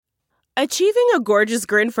Achieving a gorgeous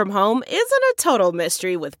grin from home isn't a total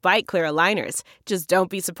mystery with Bite Clear aligners. Just don't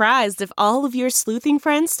be surprised if all of your sleuthing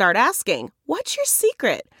friends start asking, "What's your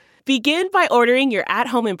secret?" Begin by ordering your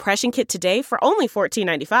at-home impression kit today for only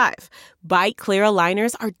 $14.95. Bite Clear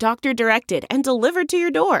aligners are doctor-directed and delivered to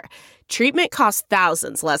your door. Treatment costs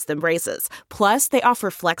thousands less than braces. Plus, they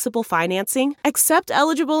offer flexible financing, accept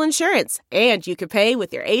eligible insurance, and you can pay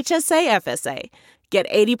with your HSA FSA. Get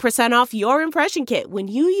 80% off your impression kit when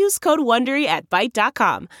you use code WONDERY at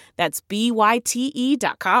Byte.com. That's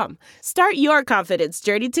BYTE.com. Start your confidence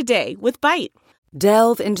journey today with Byte.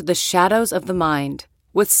 Delve into the shadows of the mind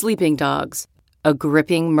with Sleeping Dogs, a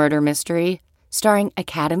gripping murder mystery starring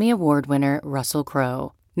Academy Award winner Russell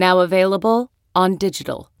Crowe. Now available on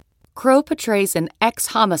digital. Crowe portrays an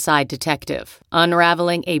ex-homicide detective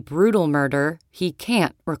unraveling a brutal murder he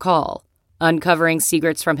can't recall. Uncovering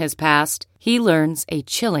secrets from his past, he learns a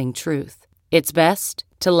chilling truth. It's best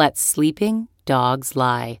to let sleeping dogs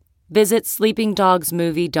lie. Visit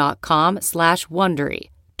sleepingdogsmovie.com/Wondery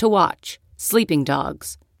to watch Sleeping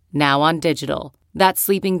Dogs, now on digital. That's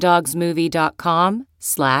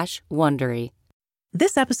sleepingdogsmovie.com/Wondery.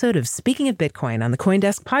 This episode of Speaking of Bitcoin on the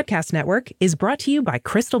CoinDesk Podcast Network is brought to you by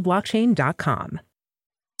crystalblockchain.com.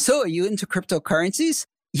 So are you into cryptocurrencies?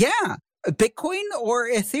 Yeah. Bitcoin or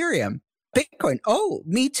Ethereum? Bitcoin. Oh,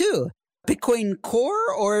 me too. Bitcoin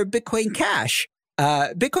Core or Bitcoin Cash?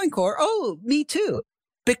 Bitcoin Core. Oh, me too.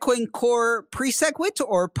 Bitcoin Core pre-SegWit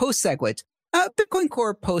or post-SegWit? Bitcoin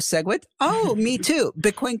Core post-SegWit. Oh, me too.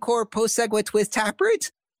 Bitcoin Core post-SegWit with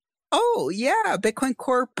Taproot? Oh, yeah. Bitcoin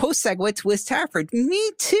Core post-SegWit with Taproot.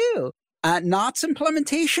 Me too. NOTS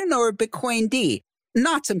implementation or Bitcoin D?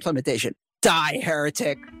 NOTS implementation. Die,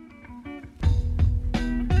 heretic.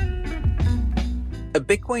 A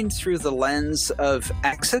Bitcoin through the lens of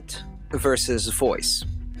exit versus voice.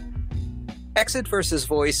 Exit versus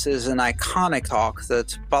voice is an iconic talk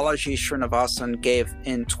that Balaji Srinivasan gave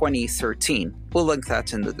in 2013. We'll link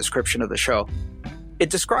that in the description of the show. It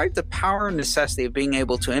described the power and necessity of being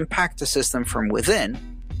able to impact the system from within,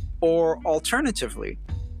 or alternatively,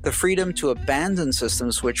 the freedom to abandon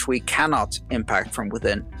systems which we cannot impact from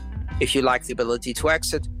within. If you lack the ability to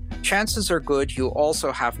exit, chances are good you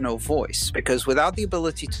also have no voice, because without the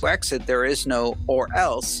ability to exit, there is no or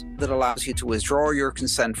else that allows you to withdraw your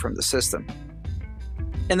consent from the system.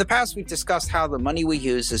 In the past, we've discussed how the money we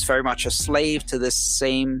use is very much a slave to this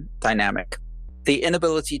same dynamic. The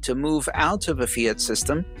inability to move out of a fiat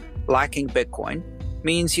system, lacking Bitcoin,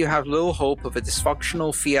 means you have little hope of a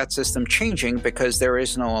dysfunctional fiat system changing because there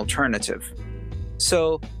is no alternative.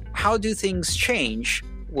 So, how do things change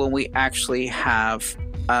when we actually have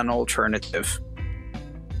an alternative?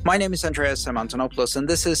 My name is Andreas Simantonopoulos, and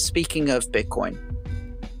this is Speaking of Bitcoin.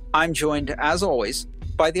 I'm joined, as always,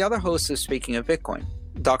 by the other hosts of Speaking of Bitcoin,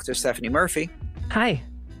 Dr. Stephanie Murphy. Hi.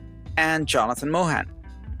 And Jonathan Mohan.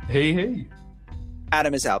 Hey, hey.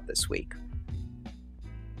 Adam is out this week.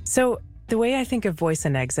 So the way I think of voice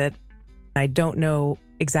and exit, I don't know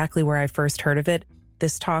exactly where I first heard of it.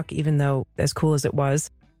 This talk, even though as cool as it was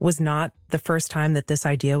not the first time that this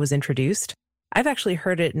idea was introduced. I've actually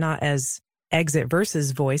heard it not as exit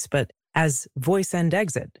versus voice, but as voice and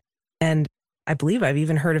exit. And I believe I've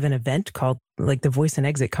even heard of an event called like the Voice and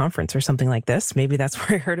Exit Conference or something like this. Maybe that's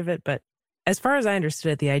where I heard of it. But as far as I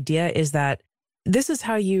understood it, the idea is that this is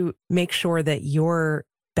how you make sure that your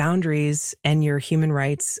boundaries and your human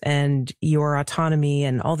rights and your autonomy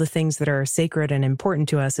and all the things that are sacred and important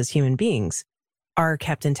to us as human beings are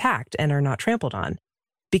kept intact and are not trampled on.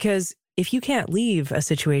 Because if you can't leave a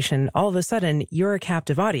situation, all of a sudden you're a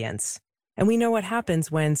captive audience. And we know what happens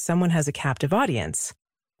when someone has a captive audience.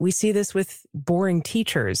 We see this with boring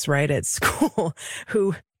teachers, right, at school,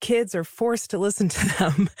 who kids are forced to listen to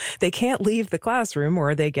them. They can't leave the classroom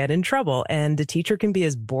or they get in trouble. And the teacher can be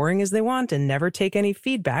as boring as they want and never take any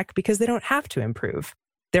feedback because they don't have to improve.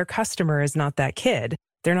 Their customer is not that kid.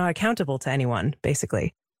 They're not accountable to anyone,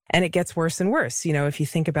 basically. And it gets worse and worse. You know, if you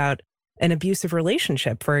think about an abusive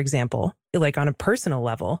relationship, for example, like on a personal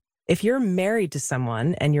level, if you're married to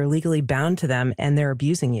someone and you're legally bound to them and they're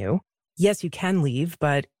abusing you, yes, you can leave,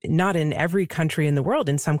 but not in every country in the world.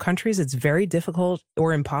 In some countries, it's very difficult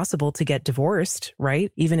or impossible to get divorced,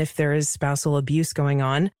 right? Even if there is spousal abuse going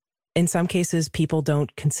on. In some cases, people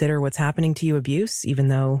don't consider what's happening to you abuse, even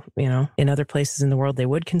though, you know, in other places in the world, they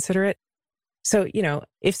would consider it. So, you know,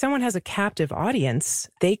 if someone has a captive audience,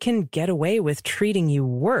 they can get away with treating you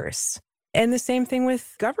worse. And the same thing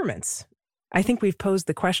with governments. I think we've posed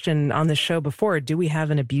the question on the show before, do we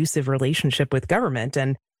have an abusive relationship with government?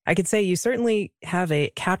 And I could say you certainly have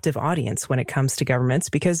a captive audience when it comes to governments,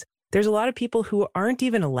 because there's a lot of people who aren't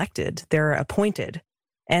even elected. They're appointed.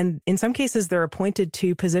 And in some cases, they're appointed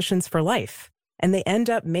to positions for life. And they end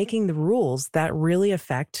up making the rules that really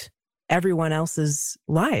affect everyone else's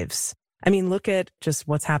lives. I mean, look at just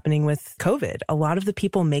what's happening with COVID. A lot of the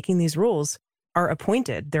people making these rules are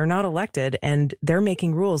appointed. They're not elected, and they're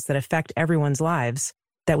making rules that affect everyone's lives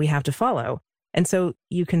that we have to follow. And so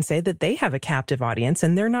you can say that they have a captive audience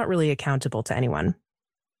and they're not really accountable to anyone.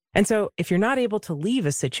 And so if you're not able to leave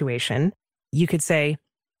a situation, you could say,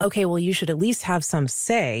 okay, well, you should at least have some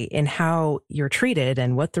say in how you're treated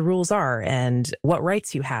and what the rules are and what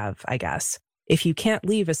rights you have, I guess. If you can't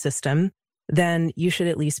leave a system, then you should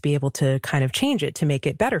at least be able to kind of change it to make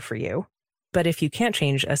it better for you. But if you can't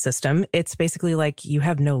change a system, it's basically like you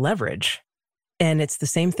have no leverage. And it's the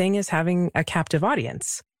same thing as having a captive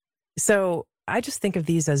audience. So I just think of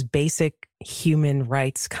these as basic human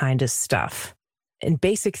rights kind of stuff and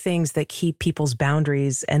basic things that keep people's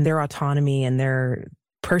boundaries and their autonomy and their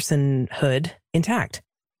personhood intact.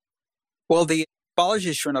 Well, the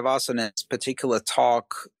Balaji Srinivasan's particular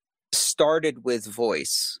talk started with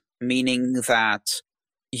voice, meaning that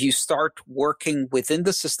you start working within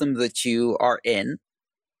the system that you are in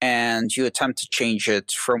and you attempt to change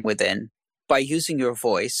it from within by using your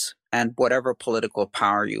voice and whatever political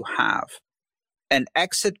power you have. An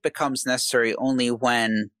exit becomes necessary only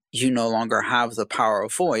when you no longer have the power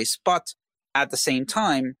of voice. But at the same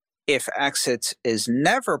time, if exit is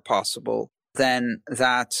never possible, then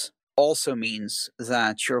that also means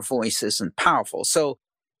that your voice isn't powerful. So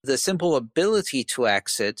the simple ability to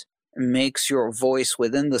exit makes your voice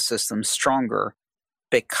within the system stronger,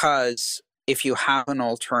 because if you have an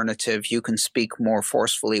alternative, you can speak more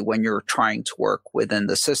forcefully when you're trying to work within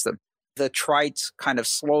the system. The trite kind of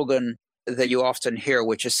slogan that you often hear,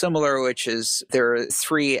 which is similar, which is there are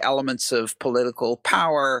three elements of political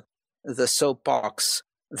power: the soapbox,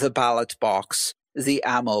 the ballot box, the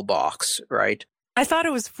ammo box, right? I thought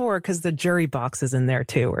it was 4 because the jury box is in there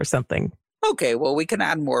too or something. Okay, well, we can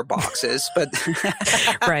add more boxes, but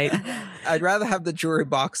right. I'd rather have the jury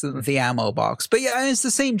box than the ammo box. But yeah, it's the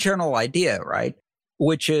same general idea, right?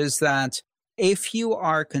 Which is that if you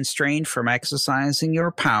are constrained from exercising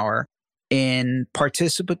your power in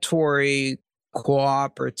participatory,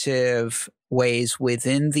 cooperative ways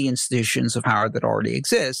within the institutions of power that already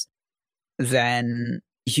exist, then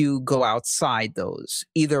you go outside those,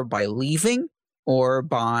 either by leaving or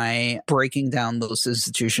by breaking down those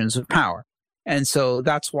institutions of power. And so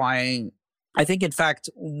that's why I think, in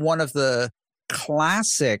fact, one of the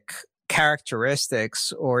classic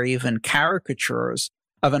characteristics or even caricatures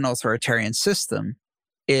of an authoritarian system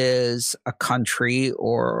is a country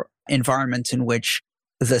or environment in which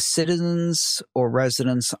the citizens or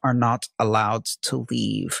residents are not allowed to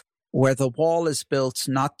leave, where the wall is built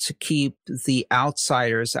not to keep the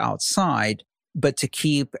outsiders outside, but to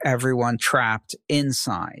keep everyone trapped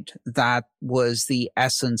inside. That was the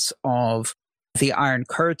essence of the Iron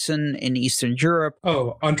Curtain in Eastern Europe.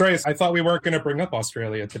 Oh, Andreas, I thought we weren't going to bring up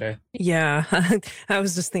Australia today. Yeah, I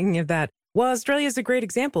was just thinking of that. Well, Australia is a great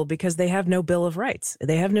example because they have no Bill of Rights.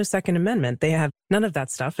 They have no Second Amendment. They have none of that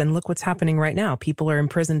stuff. And look what's happening right now. People are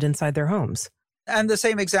imprisoned inside their homes. And the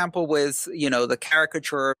same example with, the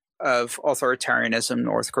caricature of authoritarianism,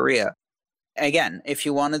 North Korea. Again, if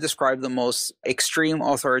you want to describe the most extreme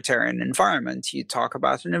authoritarian environment, you talk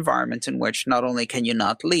about an environment in which not only can you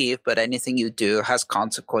not leave, but anything you do has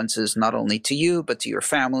consequences not only to you, but to your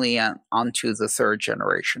family and onto the third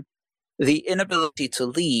generation. The inability to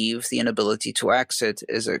leave, the inability to exit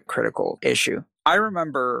is a critical issue. I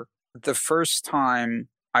remember the first time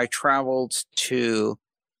I traveled to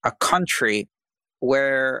a country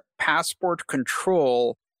where passport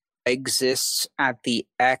control exists at the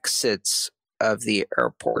exits of the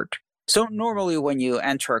airport. So normally when you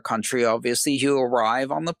enter a country, obviously you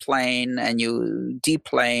arrive on the plane and you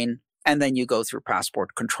deplane, and then you go through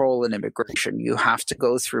passport control and immigration. You have to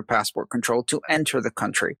go through passport control to enter the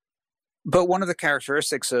country. But one of the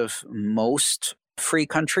characteristics of most free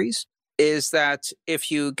countries is that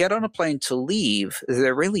if you get on a plane to leave,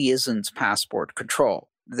 there really isn't passport control.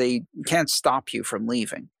 They can't stop you from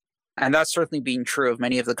leaving. And that's certainly been true of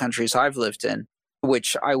many of the countries I've lived in,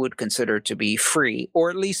 which I would consider to be free,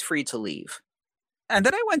 or at least free to leave. And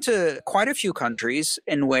then I went to quite a few countries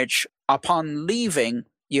in which upon leaving,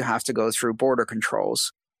 you have to go through border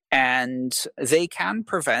controls, and they can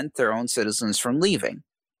prevent their own citizens from leaving.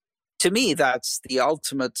 To me, that's the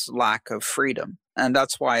ultimate lack of freedom. And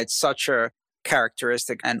that's why it's such a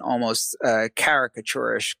characteristic and almost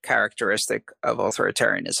caricaturish characteristic of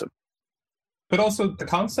authoritarianism. But also the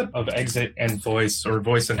concept of exit and voice, or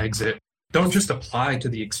voice and exit, don't just apply to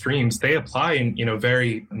the extremes. They apply in,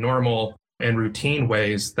 very normal and routine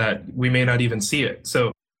ways that we may not even see it.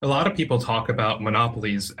 So A lot of people talk about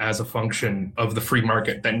monopolies as a function of the free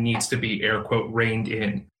market that needs to be, air quote, reined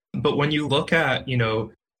in. But when you look at,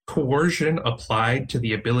 coercion applied to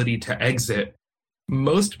the ability to exit,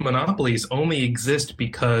 most monopolies only exist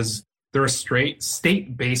because there are straight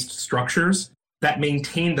state-based structures that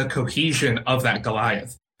maintain the cohesion of that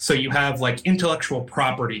Goliath. So you have like intellectual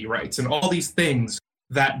property rights and all these things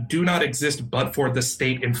that do not exist but for the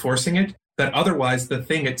state enforcing it, that otherwise the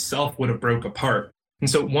thing itself would have broke apart. And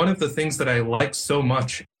so one of the things that I liked so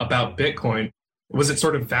much about Bitcoin was it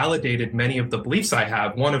sort of validated many of the beliefs I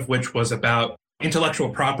have, one of which was about intellectual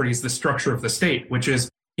property is the structure of the state, which is,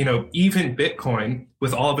 even Bitcoin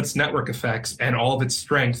with all of its network effects and all of its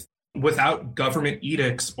strength, without government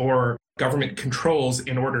edicts or government controls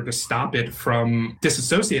in order to stop it from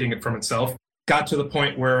disassociating it from itself, got to the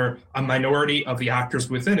point where a minority of the actors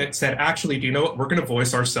within it said, actually, do you know what? We're going to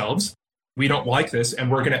voice ourselves. We don't like this and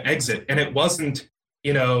we're going to exit. And it wasn't,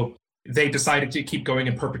 they decided to keep going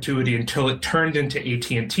in perpetuity until it turned into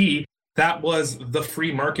AT&T. That was the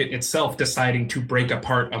free market itself deciding to break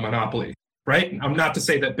apart a monopoly, right? I'm not to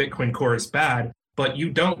say that Bitcoin Core is bad, but you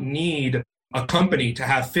don't need a company to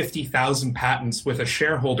have 50,000 patents with a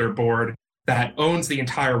shareholder board that owns the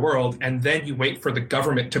entire world, and then you wait for the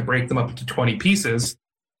government to break them up into 20 pieces.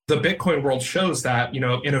 The Bitcoin world shows that, in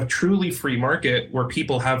a truly free market where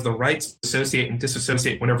people have the rights to associate and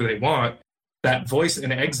disassociate whenever they want, that voice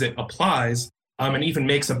and exit applies and even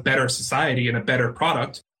makes a better society and a better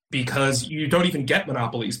product, because you don't even get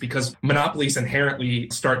monopolies, because monopolies inherently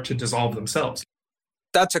start to dissolve themselves.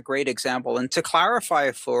 That's a great example. And to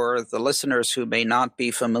clarify for the listeners who may not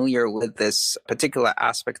be familiar with this particular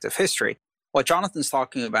aspect of history, what Jonathan's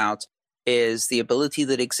talking about is the ability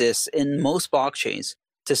that exists in most blockchains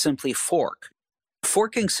to simply fork.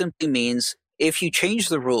 Forking simply means if you change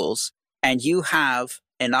the rules and you have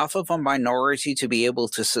enough of a minority to be able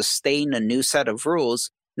to sustain a new set of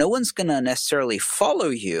rules, no one's going to necessarily follow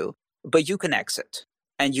you, but you can exit.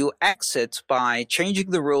 And you exit by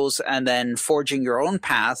changing the rules and then forging your own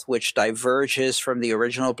path, which diverges from the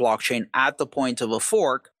original blockchain at the point of a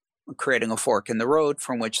fork, creating a fork in the road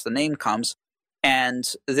from which the name comes. And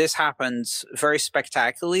this happens very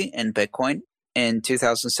spectacularly in Bitcoin in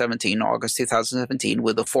 2017, August 2017,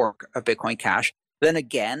 with the fork of Bitcoin Cash. Then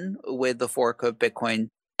again, with the fork of Bitcoin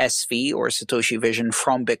SV or Satoshi Vision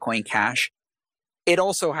from Bitcoin Cash. It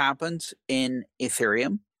also happened in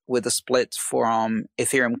Ethereum with a split from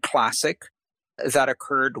Ethereum Classic that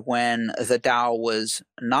occurred when the DAO was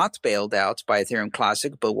not bailed out by Ethereum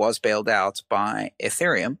Classic, but was bailed out by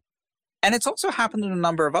Ethereum. And it's also happened in a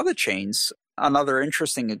number of other chains. Another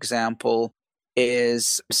interesting example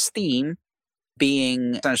is Steam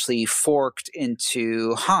being essentially forked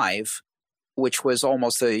into Hive, which was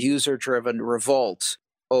almost a user-driven revolt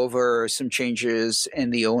over some changes in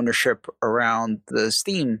the ownership around the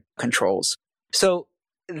Steam controls. So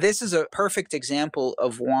this is a perfect example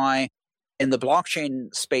of why, in the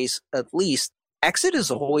blockchain space at least, exit is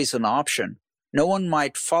always an option. No one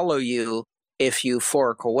might follow you if you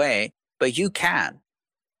fork away, but you can.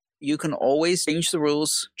 You can always change the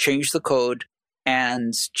rules, change the code,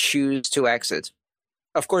 and choose to exit.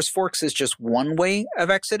 Of course, forks is just one way of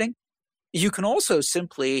exiting. You can also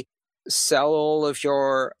simply sell all of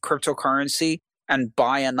your cryptocurrency and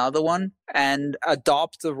buy another one and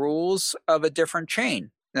adopt the rules of a different chain.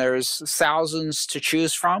 There's thousands to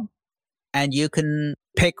choose from, and you can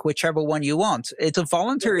pick whichever one you want. It's a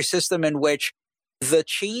voluntary system in which the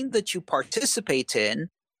chain that you participate in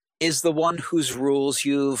is the one whose rules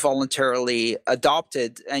you voluntarily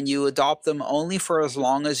adopted, and you adopt them only for as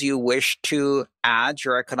long as you wish to add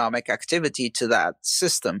your economic activity to that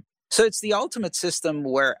system. So it's the ultimate system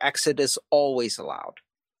where exit is always allowed.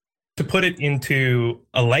 To put it into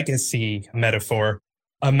a legacy metaphor,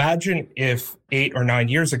 imagine if 8 or 9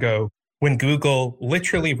 years ago, when Google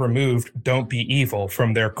literally removed "don't be evil"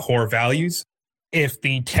 from their core values, if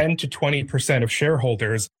the 10 to 20% of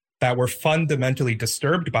shareholders that were fundamentally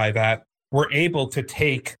disturbed by that were able to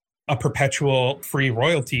take a perpetual free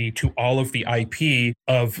royalty to all of the IP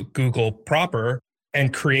of Google proper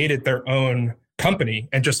and created their own company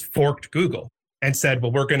and just forked Google and said,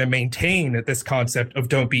 well, we're going to maintain this concept of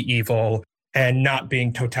don't be evil and not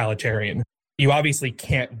being totalitarian. You obviously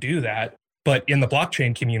can't do that, but in the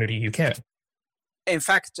blockchain community, you can. In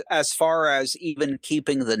fact, as far as even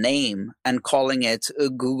keeping the name and calling it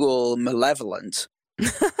Google Malevolent.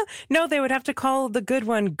 No, they would have to call the good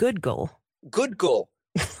one Goodgle. Goodgle.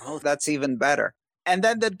 Oh, that's even better. And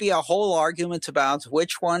then there'd be a whole argument about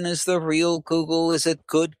which one is the real Google. Is it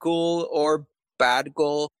Goodgle or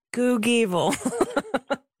Badgle? Goog evil.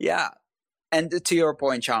 Yeah. And to your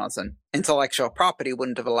point, Jonathan, intellectual property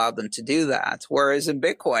wouldn't have allowed them to do that. Whereas in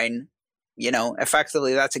Bitcoin,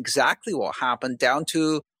 effectively that's exactly what happened, down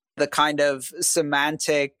to the kind of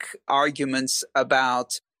semantic arguments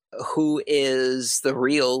about who is the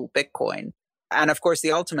real Bitcoin. And of course,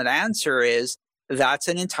 the ultimate answer is that's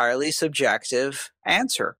an entirely subjective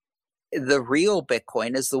answer. The real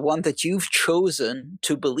Bitcoin is the one that you've chosen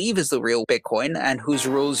to believe is the real Bitcoin and whose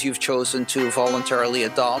rules you've chosen to voluntarily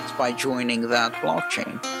adopt by joining that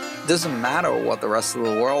blockchain. It doesn't matter what the rest of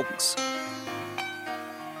the world is.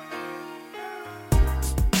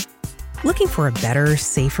 Looking for a better,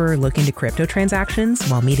 safer look into crypto transactions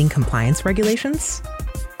while meeting compliance regulations?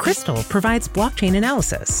 Crystal provides blockchain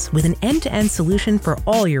analysis with an end-to-end solution for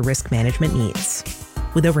all your risk management needs.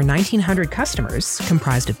 With over 1,900 customers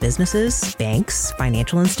comprised of businesses, banks,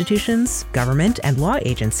 financial institutions, government, and law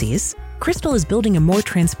agencies, Crystal is building a more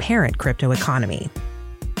transparent crypto economy.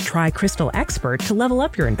 Try Crystal Expert to level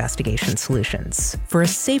up your investigation solutions for a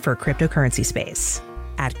safer cryptocurrency space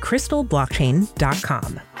at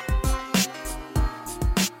crystalblockchain.com.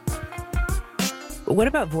 What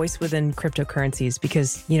about voice within cryptocurrencies?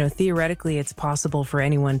 Because, theoretically, it's possible for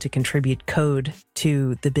anyone to contribute code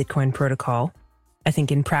to the Bitcoin protocol. I think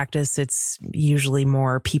in practice, it's usually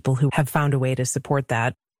more people who have found a way to support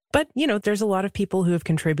that. But, there's a lot of people who have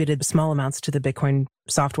contributed small amounts to the Bitcoin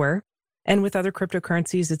software. And with other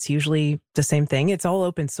cryptocurrencies, it's usually the same thing. It's all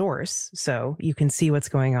open source. So you can see what's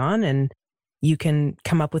going on and you can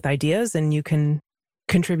come up with ideas and you can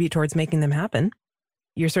contribute towards making them happen.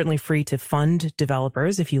 You're certainly free to fund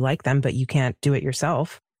developers if you like them, but you can't do it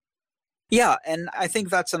yourself. Yeah, and I think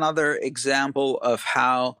that's another example of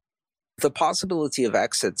how the possibility of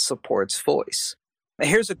exit supports voice.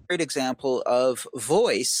 Here's a great example of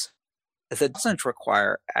voice that doesn't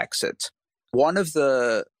require exit. One of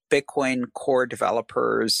the Bitcoin core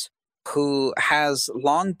developers who has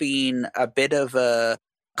long been a bit of a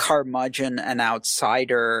curmudgeon and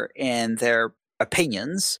outsider in their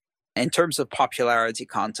opinions, in terms of popularity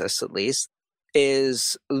contests at least,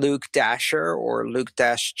 is Luke Dasher, or Luke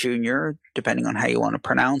Dash Jr., depending on how you want to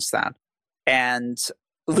pronounce that. And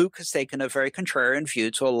Luke has taken a very contrarian view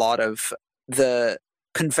to a lot of the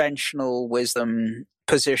conventional wisdom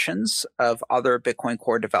positions of other Bitcoin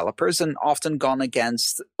core developers and often gone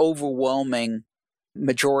against overwhelming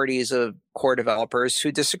majorities of core developers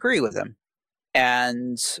who disagree with him.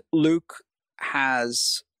 And Luke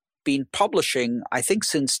has been publishing, I think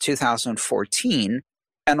since 2014,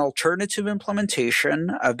 an alternative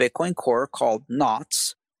implementation of Bitcoin Core called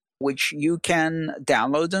Knots, which you can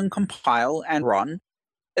download and compile and run,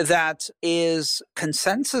 that is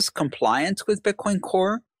consensus compliant with Bitcoin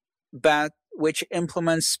Core, but which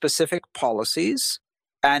implements specific policies.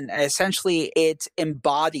 And essentially it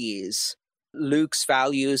embodies Luke's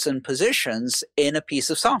values and positions in a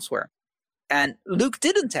piece of software. And Luke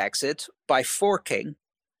didn't exit by forking.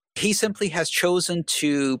 He simply has chosen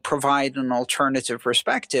to provide an alternative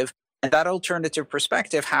perspective. And that alternative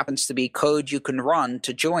perspective happens to be code you can run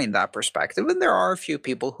to join that perspective. And there are a few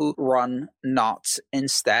people who run Knots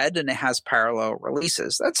instead, and it has parallel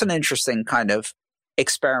releases. That's an interesting kind of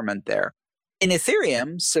experiment there. In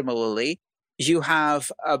Ethereum, similarly, you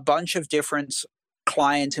have a bunch of different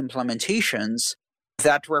client implementations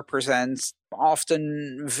that represent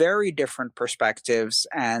often very different perspectives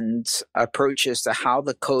and approaches to how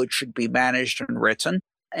the code should be managed and written,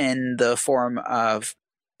 in the form of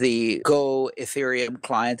the Go Ethereum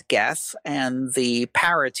client Geth and the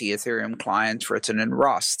Parity Ethereum client written in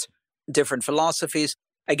Rust. Different philosophies,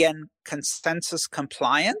 again, consensus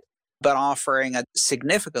compliant, but offering a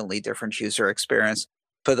significantly different user experience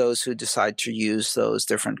for those who decide to use those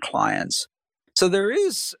different clients. So there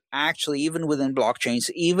is actually, even within blockchains,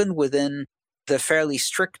 even within the fairly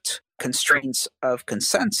strict constraints of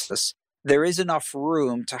consensus, there is enough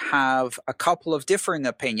room to have a couple of differing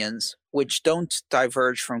opinions which don't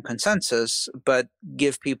diverge from consensus, but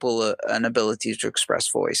give people an ability to express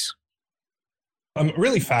voice. I'm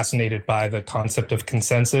really fascinated by the concept of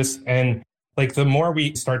consensus. And the more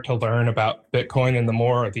we start to learn about Bitcoin and the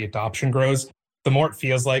more the adoption grows, the more it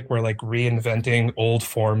feels like we're reinventing old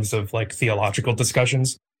forms of theological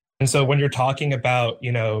discussions. And so when you're talking about,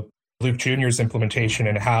 Luke Jr.'s implementation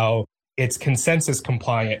and how it's consensus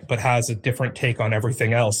compliant, but has a different take on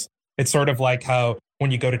everything else, it's sort of like how when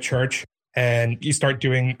you go to church and you start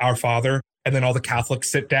doing Our Father, and then all the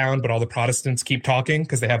Catholics sit down, but all the Protestants keep talking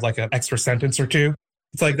because they have an extra sentence or two.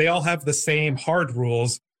 It's they all have the same hard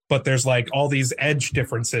rules, but there's all these edge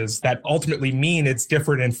differences that ultimately mean it's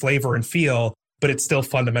different in flavor and feel, but it's still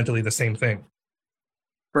fundamentally the same thing.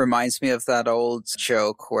 Reminds me of that old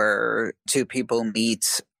joke where two people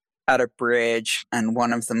meet at a bridge and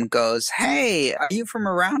one of them goes, "Hey, are you from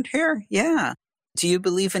around here?" "Yeah." "Do you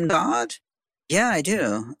believe in God?" "Yeah, I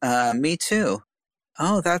do." Me too."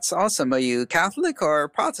 "Oh, that's awesome. Are you Catholic or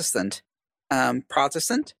Protestant?"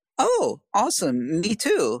 Protestant." "Oh, awesome. Me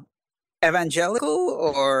too." "Evangelical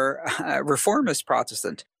or Reformist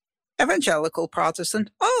Protestant?" "Evangelical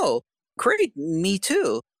Protestant." "Oh, great. Me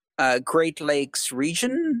too." Great Lakes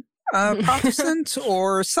region Protestant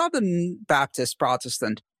or Southern Baptist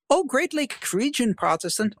Protestant?" "Oh, Great Lakes region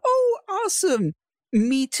Protestant." "Oh, awesome.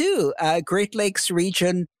 Me too." Great Lakes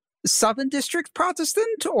region Southern District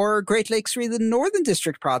Protestant or Great Lakes region Northern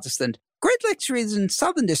District Protestant?" "Great Lakes region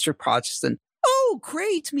Southern District Protestant." "Oh,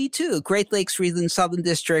 great. Me too." "Great Lakes region Southern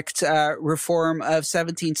District Reform of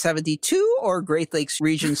 1772 or Great Lakes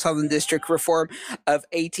region Southern District Reform of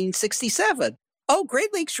 1867?" "Oh,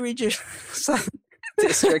 Great Lakes region Southern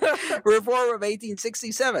District Reform of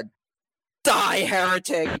 1867. Die,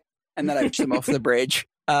 heretic!" And then I push them off the bridge.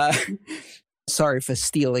 Sorry for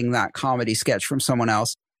stealing that comedy sketch from someone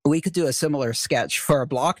else. We could do a similar sketch for a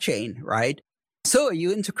blockchain, right? "So are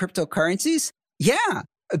you into cryptocurrencies?" "Yeah."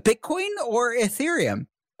 "Bitcoin or Ethereum?"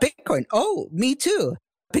 "Bitcoin." "Oh, me too."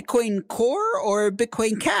 "Bitcoin Core or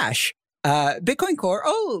Bitcoin Cash?" Bitcoin Core."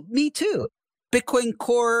 "Oh, me too." "Bitcoin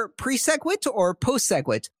Core pre-SegWit or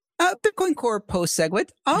post-SegWit?" Bitcoin Core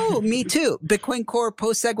post-SegWit." "Oh, me too." "Bitcoin Core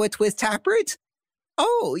post-SegWit with Taproot?"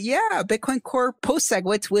 "Oh, yeah, Bitcoin Core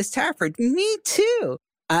post-SegWit with Taproot." "Me too."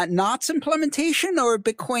 "NOTS implementation or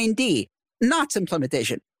Bitcoin D?" "NOTS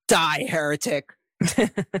implementation." Die, heretic!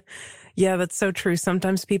 Yeah, that's so true.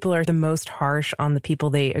 Sometimes people are the most harsh on the people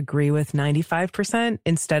they agree with 95%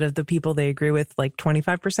 instead of the people they agree with like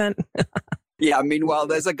 25%. Yeah, meanwhile,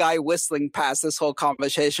 there's a guy whistling past this whole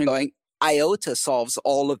conversation going, "IOTA solves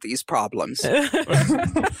all of these problems."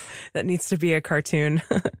 That needs to be a cartoon.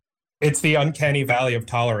 It's the uncanny valley of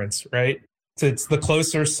tolerance, right? So it's the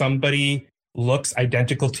closer somebody looks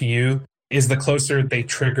identical to you is the closer they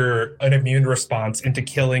trigger an immune response into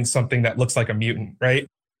killing something that looks like a mutant, right?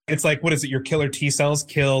 It's like, what is it? Your killer T cells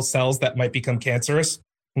kill cells that might become cancerous.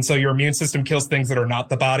 And so your immune system kills things that are not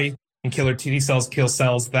the body, and killer T cells kill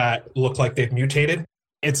cells that look like they've mutated.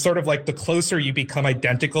 It's sort of like the closer you become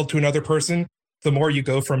identical to another person, the more you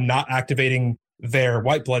go from not activating their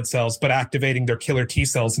white blood cells, but activating their killer T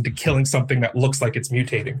cells into killing something that looks like it's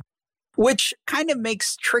mutating. Which kind of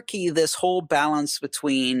makes tricky this whole balance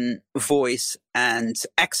between voice and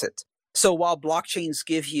exit. So while blockchains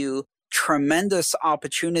give you tremendous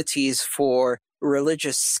opportunities for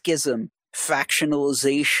religious schism,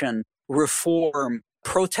 factionalization, reform,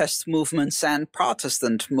 protest movements, and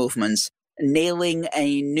Protestant movements, nailing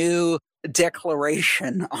a new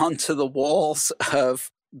declaration onto the walls of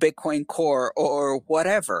Bitcoin Core or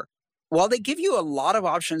whatever. While they give you a lot of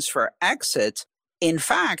options for exit, in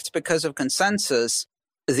fact, because of consensus,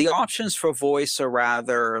 the options for voice are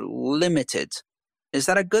rather limited. Is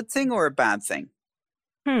that a good thing or a bad thing?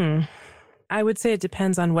 I would say it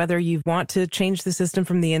depends on whether you want to change the system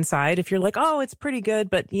from the inside. If you're like, oh, it's pretty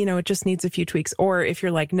good, but it just needs a few tweaks. Or if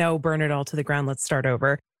you're like, no, burn it all to the ground. Let's start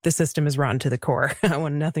over. The system is rotten to the core. I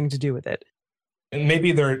want nothing to do with it. And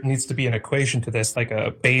maybe there needs to be an equation to this, like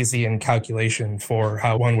a Bayesian calculation for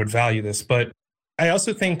how one would value this. But I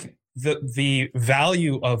also think that the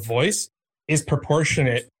value of voice is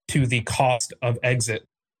proportionate to the cost of exit.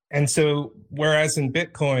 And so, whereas in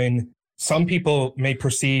Bitcoin, some people may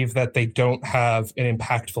perceive that they don't have an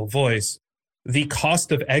impactful voice, the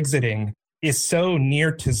cost of exiting is so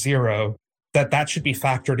near to zero that should be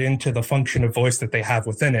factored into the function of voice that they have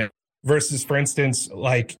within it. Versus, for instance,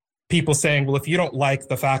 like people saying, well, if you don't like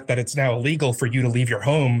the fact that it's now illegal for you to leave your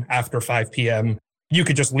home after 5 p.m., you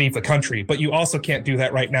could just leave the country. But you also can't do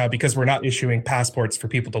that right now because we're not issuing passports for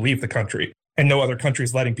people to leave the country. And no other country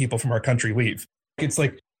is letting people from our country leave. It's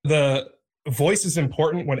like the voice is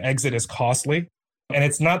important when exit is costly. And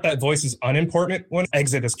it's not that voice is unimportant when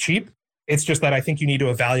exit is cheap. It's just that I think you need to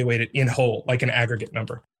evaluate it in whole, like an aggregate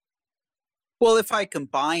number. Well, if I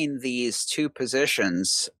combine these two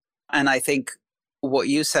positions, and I think what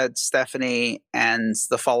you said, Stephanie, and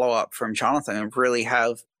the follow-up from Jonathan really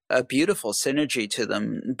have a beautiful synergy to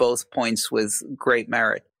them, both points with great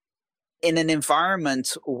merit. In an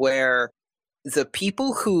environment where the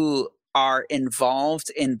people who are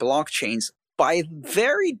involved in blockchains, by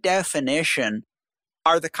very definition,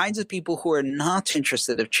 are the kinds of people who are not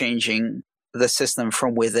interested in changing the system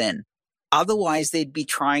from within. Otherwise, they'd be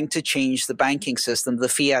trying to change the banking system, the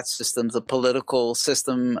fiat system, the political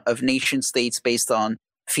system of nation states based on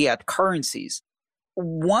fiat currencies.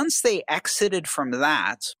 Once they exited from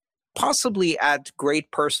that, possibly at great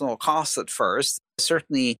personal cost at first,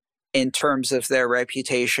 certainly in terms of their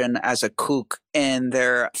reputation as a kook in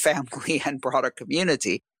their family and broader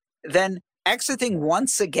community, then exiting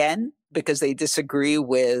once again because they disagree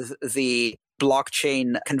with the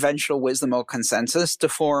blockchain conventional wisdom or consensus to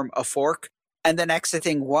form a fork, and then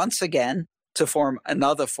exiting once again to form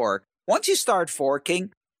another fork. Once you start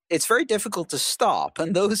forking, it's very difficult to stop.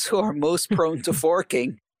 And those who are most prone to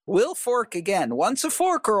forking will fork again. Once a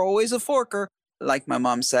forker, always a forker, like my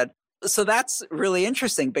mom said. So that's really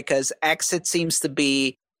interesting because exit seems to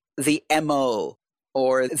be the MO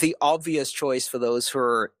or the obvious choice for those who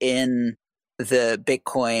are in the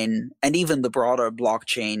Bitcoin and even the broader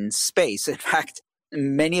blockchain space. In fact,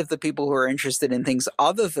 many of the people who are interested in things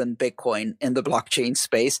other than Bitcoin in the blockchain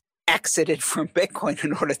space exited from Bitcoin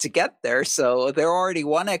in order to get there. So they're already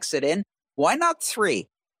one exit in. Why not three?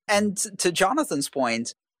 And to Jonathan's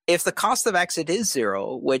point, if the cost of exit is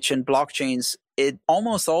zero, which in blockchains, it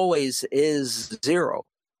almost always is zero,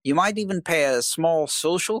 you might even pay a small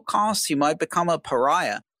social cost. You might become a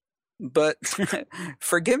pariah. But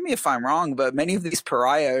forgive me if I'm wrong, but many of these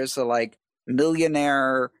pariahs are like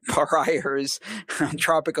millionaire pariahs,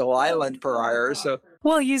 tropical island pariahs. So,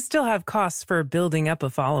 well, you still have costs for building up a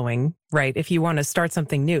following, right? If you want to start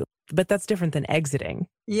something new, but that's different than exiting.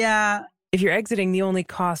 Yeah. If you're exiting, the only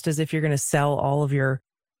cost is if you're going to sell all of your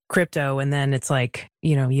crypto, and then it's like,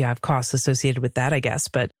 you know, you have costs associated with that, I guess.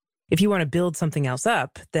 But if you want to build something else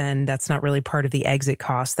up, then that's not really part of the exit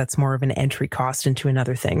cost. That's more of an entry cost into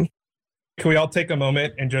another thing. Can we all take a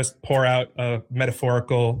moment and just pour out a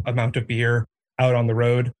metaphorical amount of beer out on the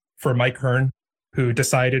road for Mike Hearn, who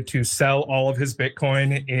decided to sell all of his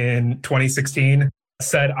Bitcoin in 2016,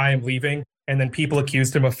 said, "I am leaving." And then people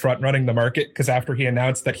accused him of front running the market because after he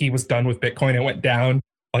announced that he was done with Bitcoin, it went down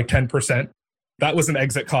like 10%. That was an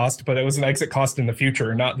exit cost, but it was an exit cost in the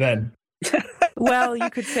future, not then. Well, you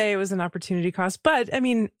could say it was an opportunity cost, but I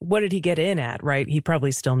mean, what did he get in at, right? He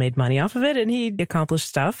probably still made money off of it and he accomplished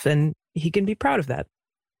stuff and he can be proud of that.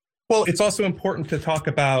 Well, it's also important to talk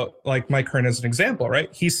about like Mike Hearn as an example, right?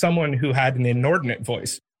 He's someone who had an inordinate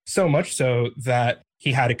voice, so much so that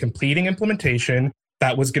he had a completing implementation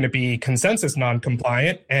that was going to be consensus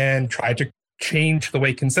non-compliant and tried to change the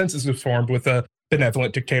way consensus was formed with a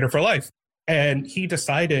benevolent dictator for life. And he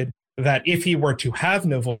decided that if he were to have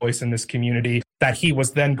no voice in this community, that he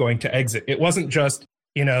was then going to exit. It wasn't just,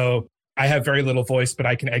 you know, I have very little voice, but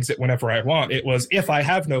I can exit whenever I want. It was, if I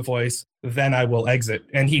have no voice, then I will exit.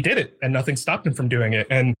 And he did it, and nothing stopped him from doing it.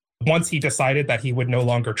 And once he decided that he would no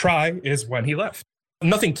longer try is when he left.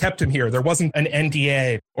 Nothing kept him here. There wasn't an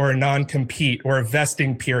NDA or a non-compete or a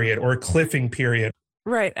vesting period or a cliffing period.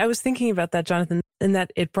 Right. I was thinking about that, Jonathan, and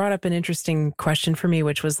that it brought up an interesting question for me,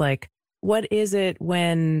 which was like, what is it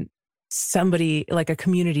when somebody, like a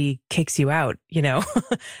community, kicks you out? You know,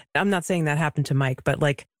 I'm not saying that happened to Mike, but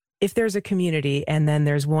like if there's a community and then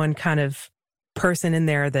there's one kind of person in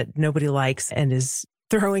there that nobody likes and is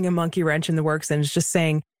throwing a monkey wrench in the works and is just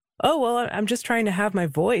saying, oh, well, I'm just trying to have my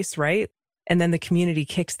voice, right? And then the community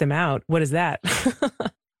kicks them out. What is that?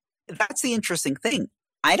 That's the interesting thing.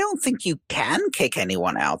 I don't think you can kick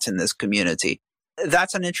anyone out in this community.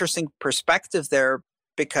 That's an interesting perspective there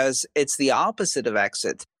because it's the opposite of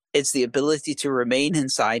exit. It's the ability to remain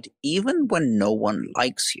inside even when no one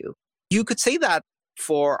likes you. You could say that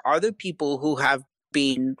for other people who have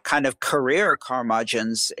been kind of career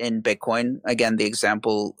curmudgeons in Bitcoin, again, the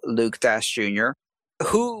example Luke Dash Jr.,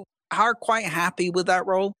 who are quite happy with that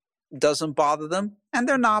role, doesn't bother them, and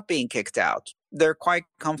they're not being kicked out. They're quite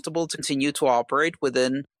comfortable to continue to operate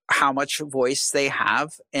within how much voice they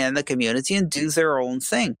have in the community and do their own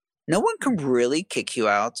thing. No one can really kick you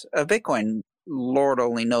out of Bitcoin. Lord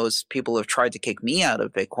only knows people have tried to kick me out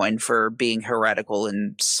of Bitcoin for being heretical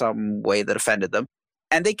in some way that offended them,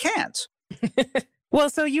 and they can't. Well,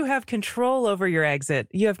 so you have control over your exit.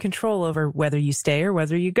 You have control over whether you stay or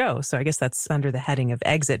whether you go. So I guess that's under the heading of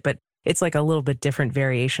exit, but it's like a little bit different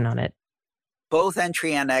variation on it. Both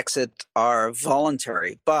entry and exit are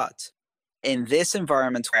voluntary, but in this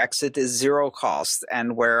environment where exit is zero cost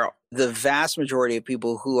and where the vast majority of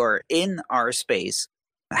people who are in our space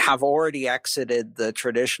have already exited the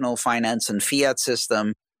traditional finance and fiat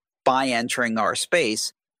system by entering our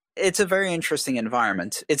space, it's a very interesting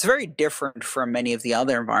environment. It's very different from many of the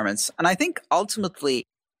other environments. And I think ultimately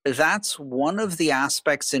that's one of the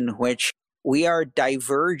aspects in which we are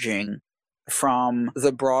diverging from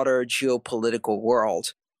the broader geopolitical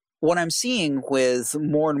world. What I'm seeing with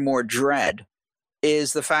more and more dread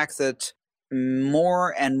is the fact that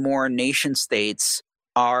more and more nation states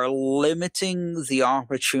are limiting the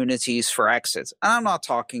opportunities for exit. And I'm not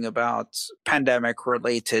talking about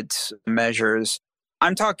pandemic-related measures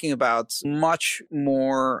I'm talking about much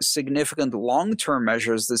more significant long-term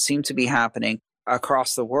measures that seem to be happening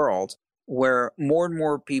across the world, where more and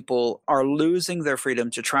more people are losing their freedom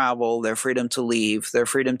to travel, their freedom to leave, their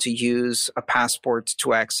freedom to use a passport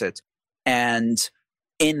to exit. And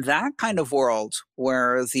in that kind of world,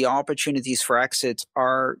 where the opportunities for exit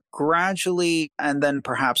are gradually and then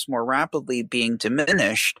perhaps more rapidly being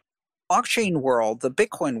diminished, blockchain world, the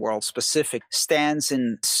Bitcoin world specific, stands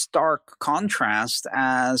in stark contrast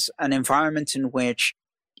as an environment in which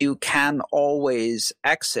you can always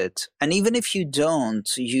exit. And even if you don't,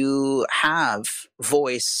 you have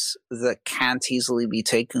voice that can't easily be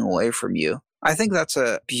taken away from you. I think that's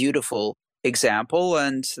a beautiful example,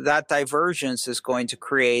 and that divergence is going to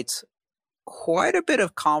create quite a bit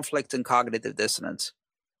of conflict and cognitive dissonance.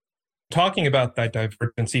 Talking about that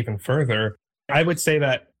divergence even further, I would say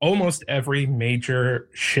that almost every major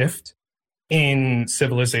shift in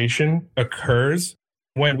civilization occurs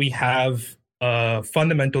when we have a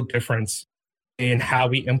fundamental difference in how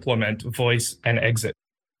we implement voice and exit.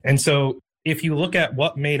 And so if you look at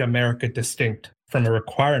what made America distinct from a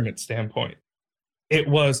requirement standpoint, it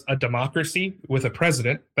was a democracy with a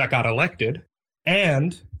president that got elected,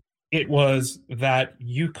 and it was that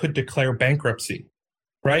you could declare bankruptcy.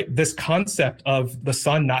 Right? This concept of the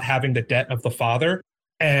son not having the debt of the father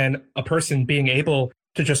and a person being able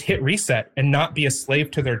to just hit reset and not be a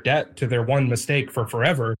slave to their debt, to their one mistake for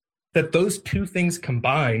forever, that those two things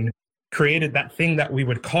combined created that thing that we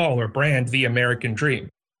would call or brand the American dream.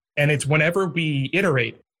 And it's whenever we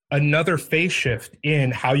iterate another phase shift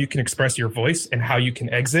in how you can express your voice and how you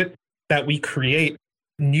can exit, that we create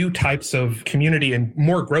new types of community and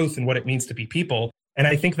more growth in what it means to be people. And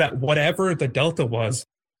I think that whatever the delta was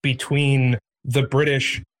between the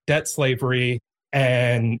British debt slavery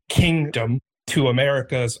and kingdom to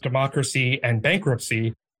America's democracy and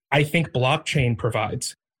bankruptcy, I think blockchain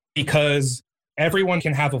provides, because everyone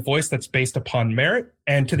can have a voice that's based upon merit.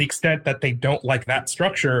 And to the extent that they don't like that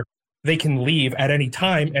structure, they can leave at any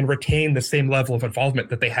time and retain the same level of involvement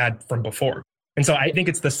that they had from before. And so I think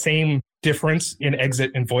it's the same difference in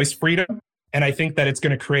exit and voice freedom. And I think that it's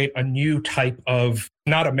going to create a new type of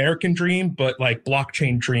not American dream, but like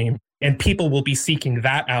blockchain dream. And people will be seeking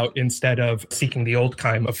that out instead of seeking the old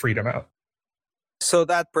kind of freedom out. So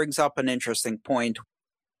that brings up an interesting point.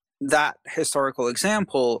 That historical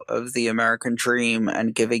example of the American dream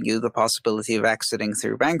and giving you the possibility of exiting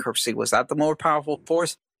through bankruptcy, was that the more powerful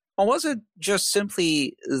force? Or was it just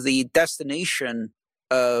simply the destination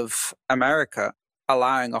of America,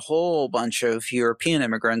 allowing a whole bunch of European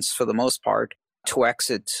immigrants, for the most part, to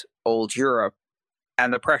exit old Europe,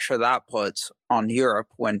 and the pressure that puts on Europe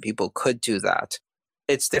when people could do that?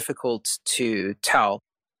 It's difficult to tell.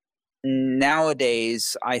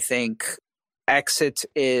 Nowadays, I think exit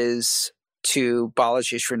is, to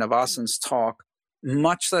Balaji Srinivasan's talk,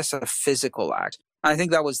 much less a physical act. I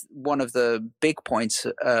think that was one of the big points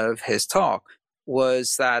of his talk,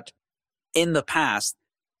 was that in the past,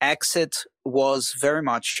 exit was very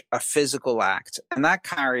much a physical act, and that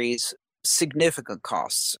carries significant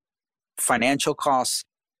costs, financial costs,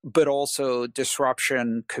 but also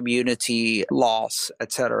disruption, community loss,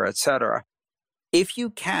 etc., etc. If you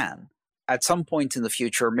can, at some point in the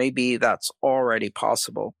future, maybe that's already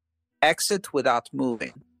possible, exit without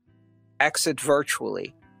moving, exit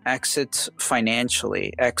virtually, exit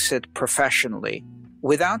financially, exit professionally,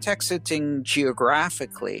 without exiting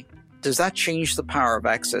geographically, does that change the power of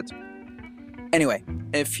exit? Anyway,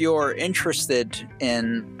 if you're interested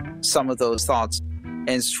in some of those thoughts,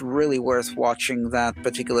 it's really worth watching that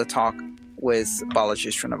particular talk with Balaji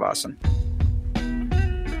Srinivasan.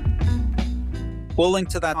 We'll link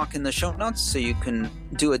to that talk in the show notes so you can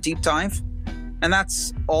do a deep dive. And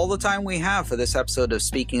that's all the time we have for this episode of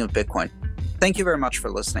Speaking of Bitcoin. Thank you very much for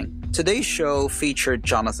listening. Today's show featured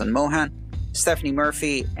Jonathan Mohan, Stephanie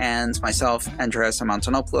Murphy, and myself, Andreas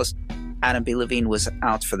Amantonopoulos. Adam B. Levine was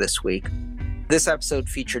out for this week. This episode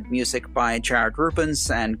featured music by Jared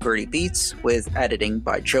Rubens and Gertie Beats, with editing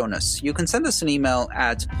by Jonas. You can send us an email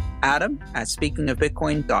at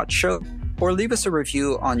adam@speakingofbitcoin.show, or leave us a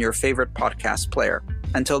review on your favorite podcast player.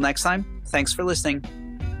 Until next time, thanks for listening.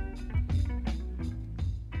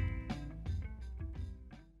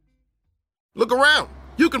 Look around.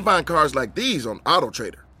 You can find cars like these on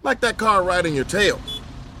AutoTrader, like that car riding your tail.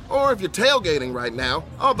 Or if you're tailgating right now,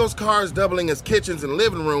 all those cars doubling as kitchens and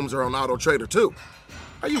living rooms are on AutoTrader too.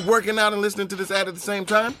 Are you working out and listening to this ad at the same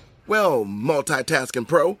time? Well, multitasking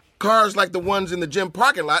pro, cars like the ones in the gym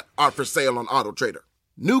parking lot are for sale on AutoTrader.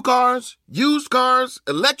 New cars, used cars,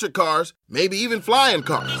 electric cars, maybe even flying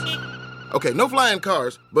cars. Okay, no flying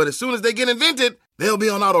cars, but as soon as they get invented, they'll be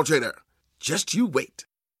on AutoTrader. Just you wait.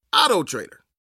 AutoTrader.